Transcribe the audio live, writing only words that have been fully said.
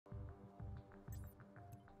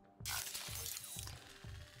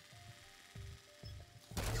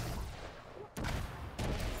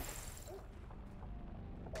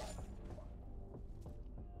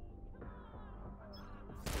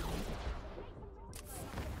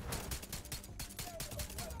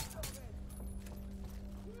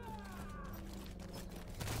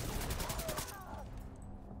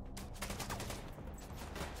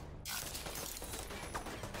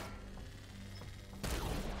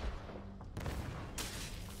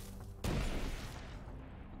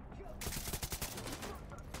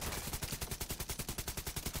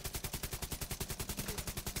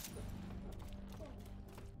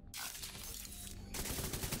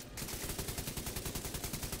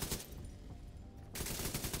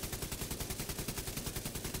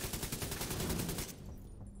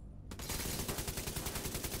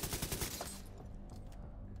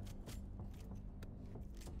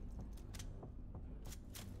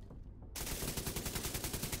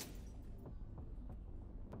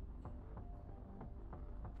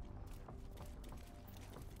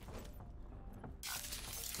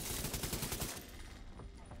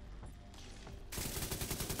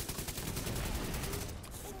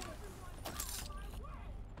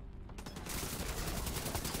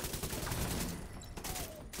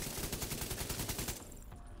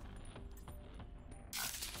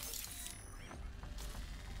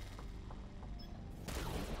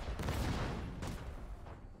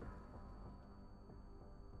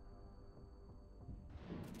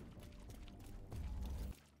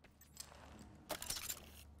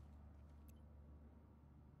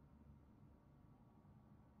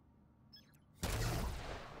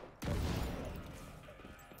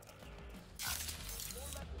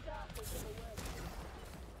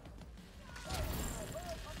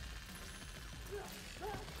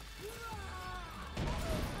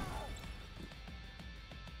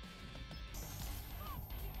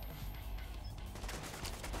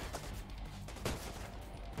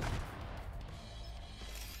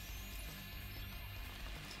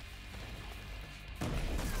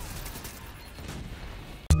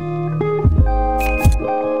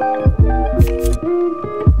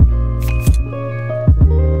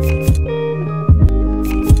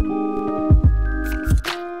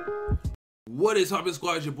What is hoppin'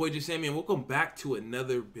 squad? It's your boy Jesimein, and welcome back to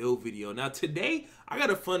another build video. Now today I got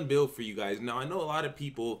a fun build for you guys. Now I know a lot of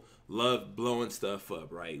people love blowing stuff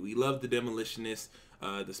up, right? We love the demolitionist,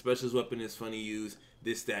 the specialist weapon is fun to use,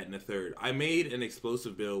 this, that, and the third. I made an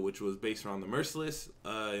explosive build which was based around the merciless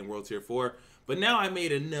in World Tier 4, but now I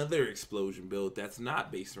made another explosion build that's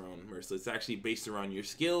not based around merciless. It's actually based around your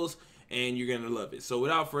skills, and you're gonna love it. So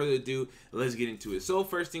without further ado, let's get into it. So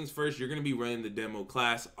first things first, you're gonna be running the demo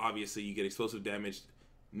class. Obviously you get explosive damage,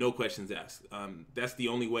 no questions asked. That's the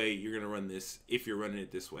only way you're gonna run this if you're running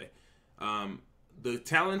it this way. The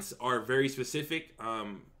talents are very specific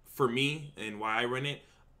for me and why I run it.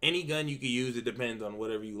 Any gun you can use, it depends on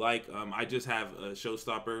whatever you like. I just have a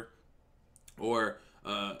showstopper or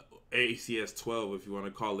ACS 12 if you want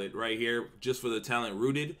to call it right here, just for the talent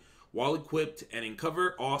rooted. While equipped and in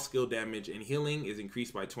cover, all skill damage and healing is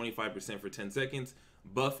increased by 25% for 10 seconds.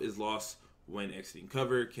 Buff is lost when exiting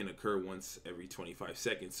cover, can occur once every 25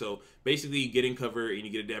 seconds. So basically you get in cover and you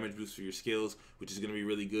get a damage boost for your skills, which is going to be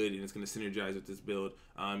really good, and it's going to synergize with this build.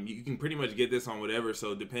 You can pretty much get this on whatever,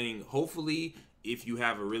 so depending, hopefully if you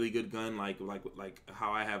have a really good gun like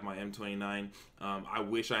how I have my M29, I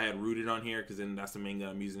wish I had rooted on here because then that's the main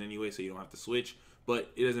gun I'm using anyway, so you don't have to switch.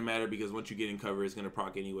 But it doesn't matter because once you get in cover, it's going to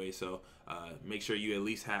proc anyway. So make sure you at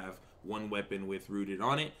least have one weapon with rooted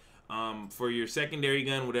on it. For your secondary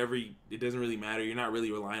gun, whatever, it doesn't really matter. You're not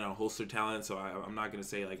really relying on holster talent. So I'm not going to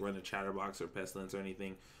say like run a chatterbox or pestilence or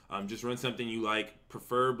anything. Just run something you like.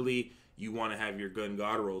 Preferably, you want to have your gun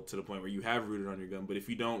god rolled to the point where you have rooted on your gun. But if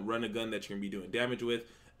you don't, run a gun that you're going to be doing damage with.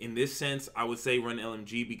 In this sense, I would say run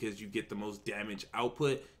LMG because you get the most damage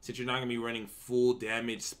output. Since you're not going to be running full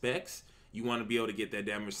damage specs, you want to be able to get that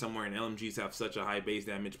damage somewhere, and LMGs have such a high base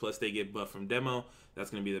damage, plus they get buff from demo. That's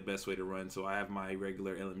going to be the best way to run, so I have my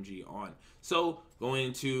regular LMG on. So going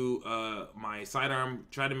into my sidearm,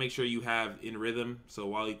 try to make sure you have in rhythm, so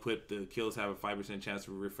while equipped, the kills have a 5% chance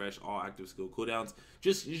to refresh all active skill cooldowns.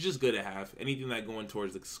 It's just good to have. Anything that going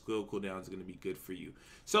towards the skill cooldown is going to be good for you.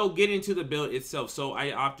 So get into the build itself. So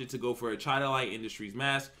I opted to go for a China-Light Industries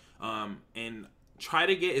mask, and try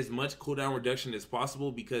to get as much cooldown reduction as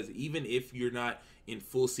possible, because even if you're not in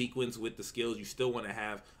full sequence with the skills, you still want to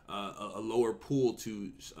have a lower pool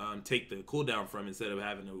to take the cooldown from, instead of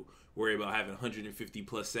having to worry about having 150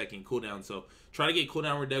 plus second cooldown. So try to get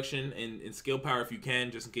cooldown reduction and skill power if you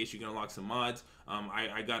can, just in case you can unlock some mods.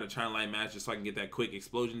 I got a China Light match just so I can get that quick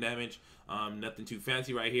explosion damage. Nothing too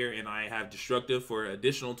fancy right here, and I have destructive for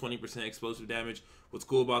additional 20% explosive damage. What's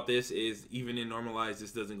cool about this is even in normalized,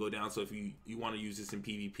 this doesn't go down. So if you want to use this in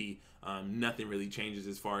PvP, nothing really changes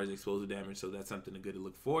as far as explosive damage. So that's something good to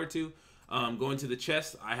look forward to. Going to the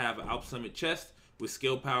chest, I have an Alp Summit chest with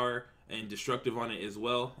skill power and destructive on it as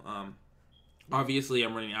well. Obviously,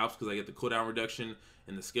 I'm running Alps because I get the cooldown reduction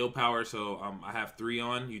and the skill power. So I have 3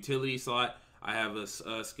 on utility slot. I have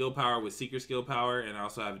a skill power with seeker skill power, and I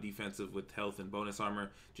also have a defensive with health and bonus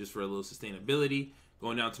armor just for a little sustainability.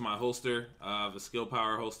 Going down to my holster, I have a skill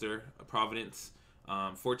power holster, a Providence,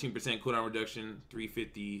 14% cooldown reduction,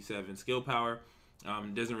 357 skill power.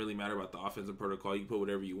 Doesn't really matter about the offensive protocol. You can put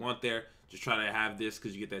whatever you want there. Just try to have this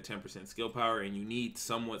because you get that 10% skill power, and you need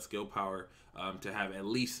somewhat skill power to have at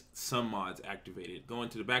least some mods activated. Going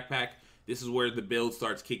to the backpack, this is where the build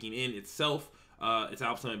starts kicking in itself. It's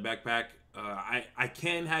Alp Summit backpack. I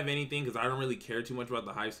can have anything because I don't really care too much about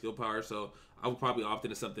the high skill power, so I would probably opt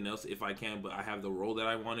into something else if I can, but I have the role that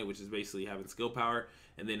I wanted, which is basically having skill power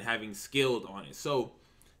and then having skilled on it. So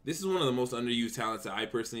this is one of the most underused talents that I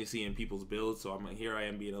personally see in people's builds, so here I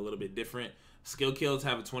am being a little bit different. Skill kills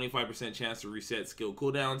have a 25% chance to reset skill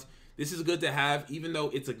cooldowns. This is good to have, even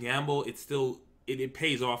though it's a gamble, it's still, it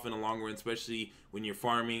pays off in the long run, especially when you're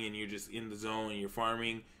farming and you're just in the zone and you're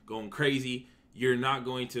farming, going crazy. You're not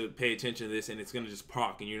going to pay attention to this, and it's going to just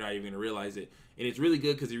proc, and you're not even going to realize it. And it's really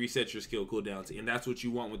good because it resets your skill cooldowns, and that's what you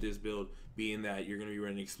want with this build, being that you're going to be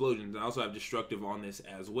running explosions. I also have destructive on this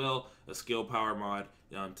as well, a skill power mod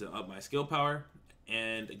to up my skill power.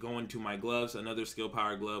 And going to my gloves, another skill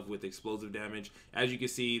power glove with explosive damage. As you can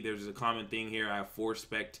see, there's a common thing here. I have 4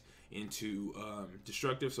 spec into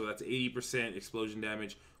destructive, so that's 80% explosion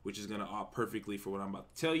damage, which is going to opt perfectly for what I'm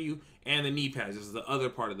about to tell you. And the knee pads, this is the other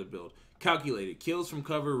part of the build. Calculated kills from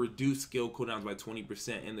cover reduce skill cooldowns by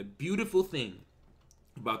 20%. And the beautiful thing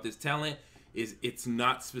about this talent is it's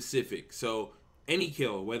not specific. So any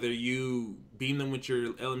kill, whether you beam them with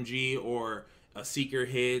your LMG or a seeker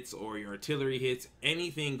hits or your artillery hits,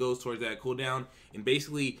 anything goes towards that cooldown. And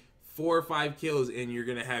basically 4 or 5 kills and you're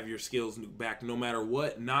gonna have your skills back no matter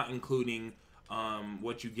what, not including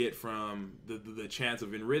what you get from the chance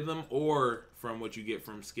of in rhythm or from what you get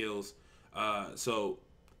from skills. So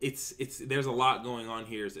it's there's a lot going on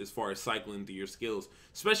here as far as cycling through your skills,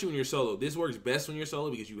 especially when you're solo. This works best when you're solo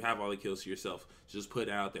because you have all the kills to yourself. So just put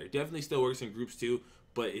it out there. Definitely still works in groups too,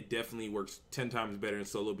 but it definitely works 10 times better in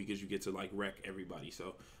solo because you get to like wreck everybody.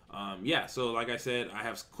 So yeah, so like I said, I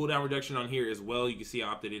have cooldown reduction on here as well. You can see I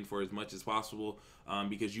opted in for as much as possible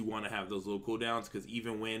because you want to have those little cooldowns, because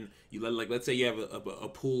even when you like, let's say you have a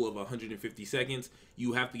pool of 150 seconds,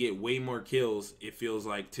 you have to get way more kills, it feels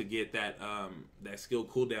like, to get that that skill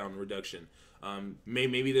cooldown reduction.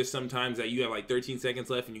 Maybe there's some times that you have like 13 seconds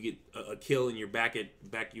left and you get a kill and you're back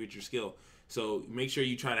at you with your skill. So make sure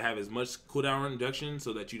you try to have as much cooldown reduction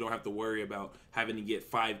so that you don't have to worry about having to get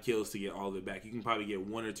 5 kills to get all of it back. You can probably get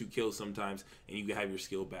 1 or 2 kills sometimes and you can have your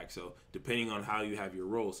skill back. So depending on how you have your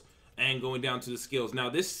rolls. And going down to the skills. Now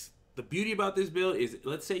the beauty about this build is,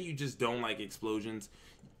 let's say you just don't like explosions.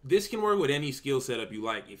 This can work with any skill setup you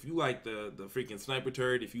like. If you like the freaking sniper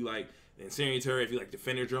turret, if you like the incendiary turret, if you like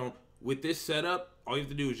defender drone, with this setup, all you have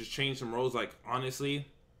to do is just change some roles. Like, honestly,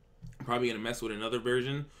 I'm probably going to mess with another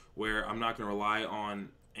version where I'm not going to rely on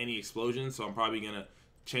any explosions. So I'm probably going to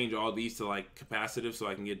change all these to like capacitive so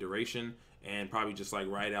I can get duration, and probably just like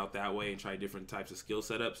ride out that way and try different types of skill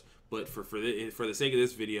setups. But for the sake of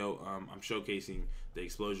this video, I'm showcasing the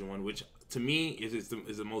explosion one, which to me is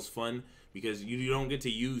the most fun, because you don't get to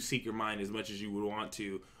use Seeker Mine as much as you would want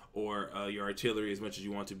to, or your artillery as much as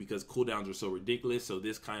you want to, because cooldowns are so ridiculous. So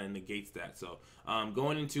this kind of negates that. So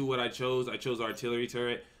going into what I chose artillery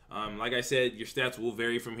turret. Like I said, your stats will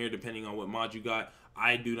vary from here depending on what mod you got.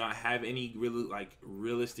 I do not have any really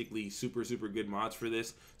realistically super good mods for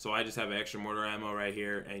this, so I just have extra mortar ammo right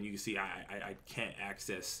here, and you can see I can't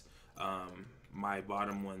access my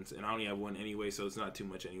bottom ones, and I only have one anyway, so it's not too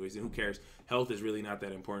much anyways, and who cares? Health is really not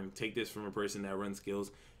that important. Take this from a person that runs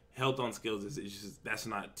skills. Health on skills is just, that's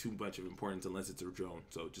not too much of importance unless it's a drone.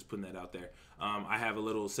 So just putting that out there. I have a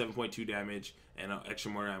little 7.2 damage and extra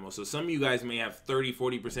mortar ammo. So some of you guys may have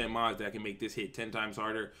 30-40% mods that can make this hit 10 times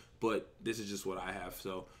harder, but this is just what I have.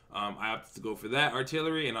 So I opted to go for that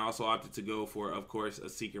artillery, and I also opted to go for, of course, a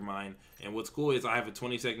Seeker Mine. And what's cool is I have a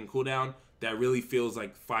 20-second cooldown that really feels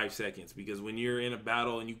like 5 seconds, because when you're in a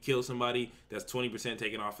battle and you kill somebody, that's 20%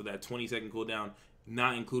 taken off of that 20-second cooldown,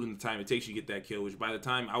 not including the time it takes you to get that kill, which by the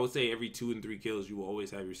time, I would say every 2 and 3 kills, you will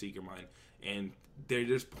always have your Seeker Mine. And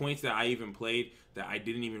there's points that I even played that I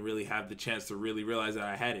didn't even really have the chance to really realize that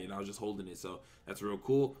I had it, and I was just holding it. So that's real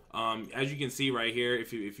cool. As you can see right here,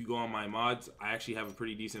 if you go on my mods, I actually have a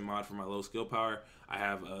pretty decent mod for my low skill power. I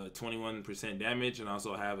have a 21% damage, and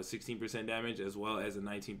also have a 16% damage, as well as a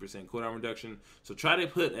 19% cooldown reduction. So try to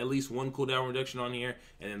put at least 1 cooldown reduction on here,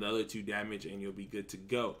 and then the other 2 damage, and you'll be good to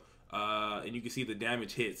go. And you can see the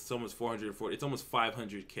damage hits. It's almost 440. It's almost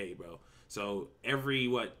 500k, bro. So every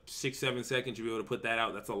 6-7 seconds you'll be able to put that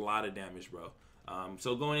out. That's a lot of damage, bro.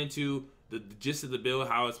 So going into the gist of the build,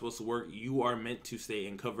 how it's supposed to work, you are meant to stay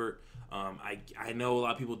in cover. I know a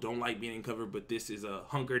lot of people don't like being in cover, but this is a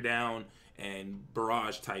hunker down and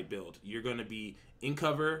barrage type build. You're going to be in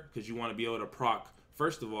cover because you want to be able to proc.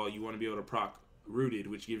 First of all, you want to be able to proc rooted,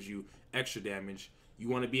 which gives you extra damage. You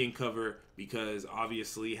want to be in cover because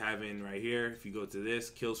obviously having right here, if you go to this,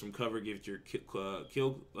 kills from cover gives your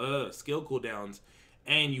skill cooldowns,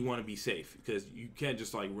 and you want to be safe because you can't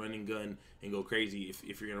just like run and gun and go crazy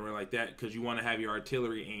if you're gonna run like that, because you want to have your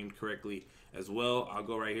artillery aimed correctly as well. I'll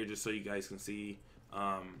go right here just so you guys can see.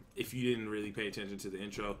 If you didn't really pay attention to the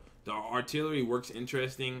intro, the artillery works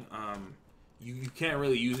interesting. You can't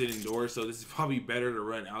really use it indoors, so this is probably better to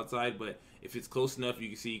run outside, but if it's close enough, you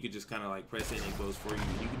can see you could just kind of like press in and it goes for you.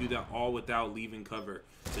 You can do that all without leaving cover.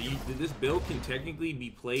 So this build can technically be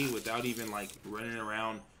played without even like running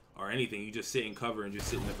around or anything. You just sit in cover and just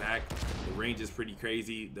sit in the back. The range is pretty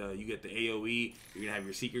crazy. You get the AoE, you're gonna have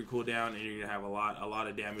your secret cooldown, and you're gonna have a lot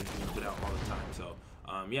of damage you can put out all the time. So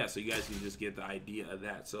yeah, so you guys can just get the idea of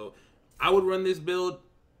that. So I would run this build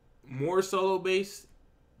more solo based.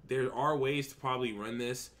 There are ways to probably run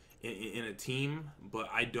this in a team, but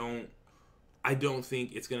I don't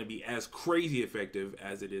think it's going to be as crazy effective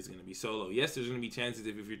as it is going to be solo. Yes, there's going to be chances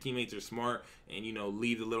if your teammates are smart and, you know,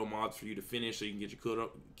 leave the little mobs for you to finish so you can get your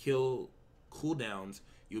kill cooldowns,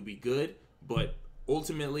 you'll be good. But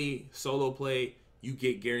ultimately, solo play, you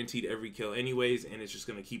get guaranteed every kill anyways, and it's just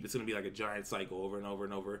going to it's going to be like a giant cycle over and over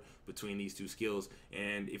and over between these 2 skills.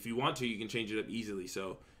 And if you want to, you can change it up easily.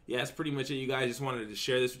 So yeah, that's pretty much it, you guys. Just wanted to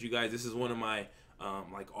share this with you guys. This is one of my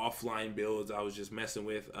like offline builds I was just messing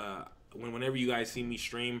with. Whenever you guys see me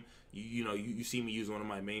stream, you see me use one of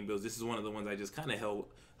my main builds. This is one of the ones I just kind of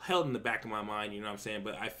held in the back of my mind, you know what I'm saying?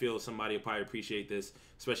 But I feel somebody will probably appreciate this,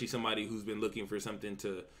 especially somebody who's been looking for something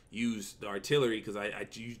to use the artillery, because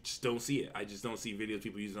you just don't see it. I just don't see videos of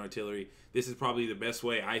people using artillery. This is probably the best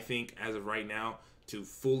way, I think, as of right now, to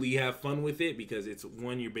fully have fun with it, because it's,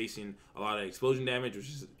 one, you're basing a lot of explosion damage, which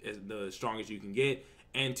is the strongest you can get,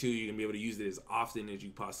 and two, you're gonna be able to use it as often as you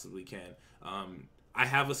possibly can. I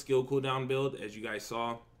have a skill cooldown build, as you guys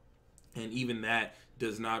saw, and even that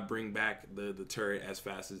does not bring back the turret as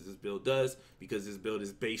fast as this build does, because this build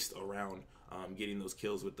is based around getting those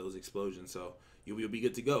kills with those explosions. So you'll be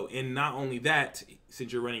good to go. And not only that,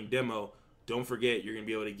 since you're running demo, don't forget you're gonna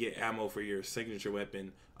be able to get ammo for your signature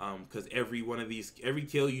weapon, because every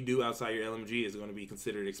kill you do outside your LMG is going to be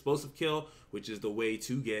considered explosive kill, which is the way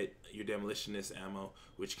to get your demolitionist ammo,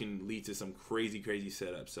 which can lead to some crazy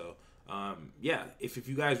setups. So yeah, if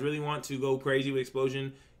you guys really want to go crazy with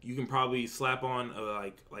explosion, you can probably slap on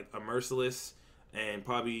like a merciless, and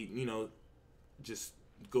probably, you know, just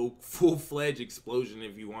go full-fledged explosion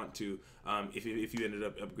if you want to, if you ended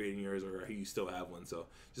up upgrading yours, or you still have one. So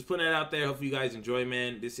just putting that out there. Hopefully you guys enjoy,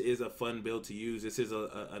 man. This is a fun build to use. This is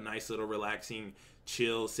a nice little relaxing,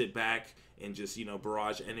 chill, sit back and just, you know,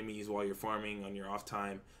 barrage enemies while you're farming on your off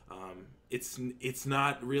time. It's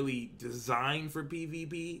not really designed for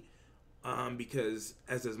PvP, because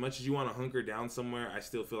as much as you want to hunker down somewhere, I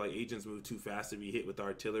still feel like agents move too fast to be hit with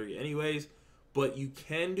artillery anyways. But you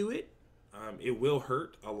can do it. It will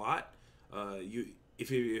hurt a lot. If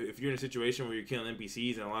you're in a situation where you're killing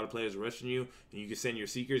NPCs and a lot of players are rushing you, and you can send your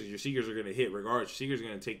seekers, and your seekers are going to hit regardless. Seekers are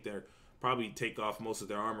going to probably take off most of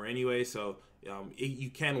their armor anyway. So you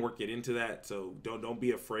can work it into that. So don't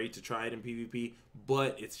be afraid to try it in PvP.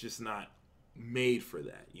 But it's just not made for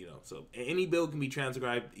that, you know. So any build can be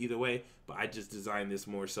transcribed either way, but I just designed this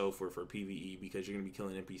more so for PvE, because you're going to be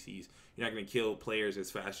killing NPCs. You're not going to kill players as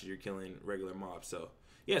fast as you're killing regular mobs. So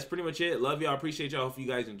yeah, that's pretty much it. Love y'all. Appreciate y'all. Hope you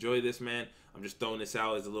guys enjoy this, man. I'm just throwing this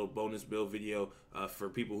out as a little bonus build video for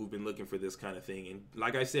people who've been looking for this kind of thing. And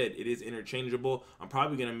like I said, it is interchangeable. I'm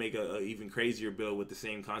probably going to make a even crazier build with the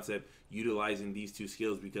same concept, utilizing these two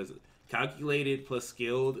skills, because calculated plus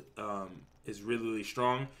skilled is really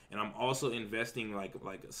strong. And I'm also investing like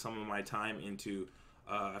some of my time into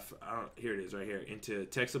here it is right here, into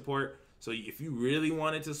tech support. So if you really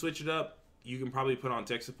wanted to switch it up, you can probably put on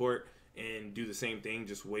tech support and do the same thing,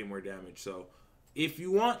 just way more damage. So if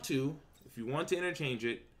you want to interchange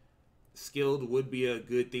it, skilled would be a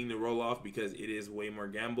good thing to roll off, because it is way more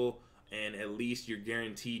gamble, and at least you're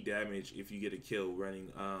guaranteed damage if you get a kill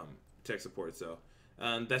running tech support. So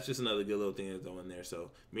that's just another good little thing to throw in there.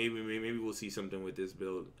 So maybe we'll see something with this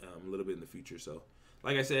build a little bit in the future. So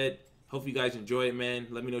like I said, hope you guys enjoy it, man.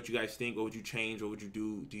 Let me know what you guys think. What would you change? What would you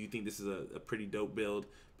do? Do you think this is a pretty dope build?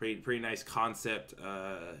 Pretty nice concept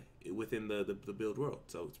within the build world.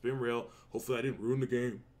 So it's been real. Hopefully I didn't ruin the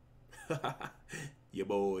game. Your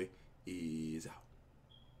boy is out.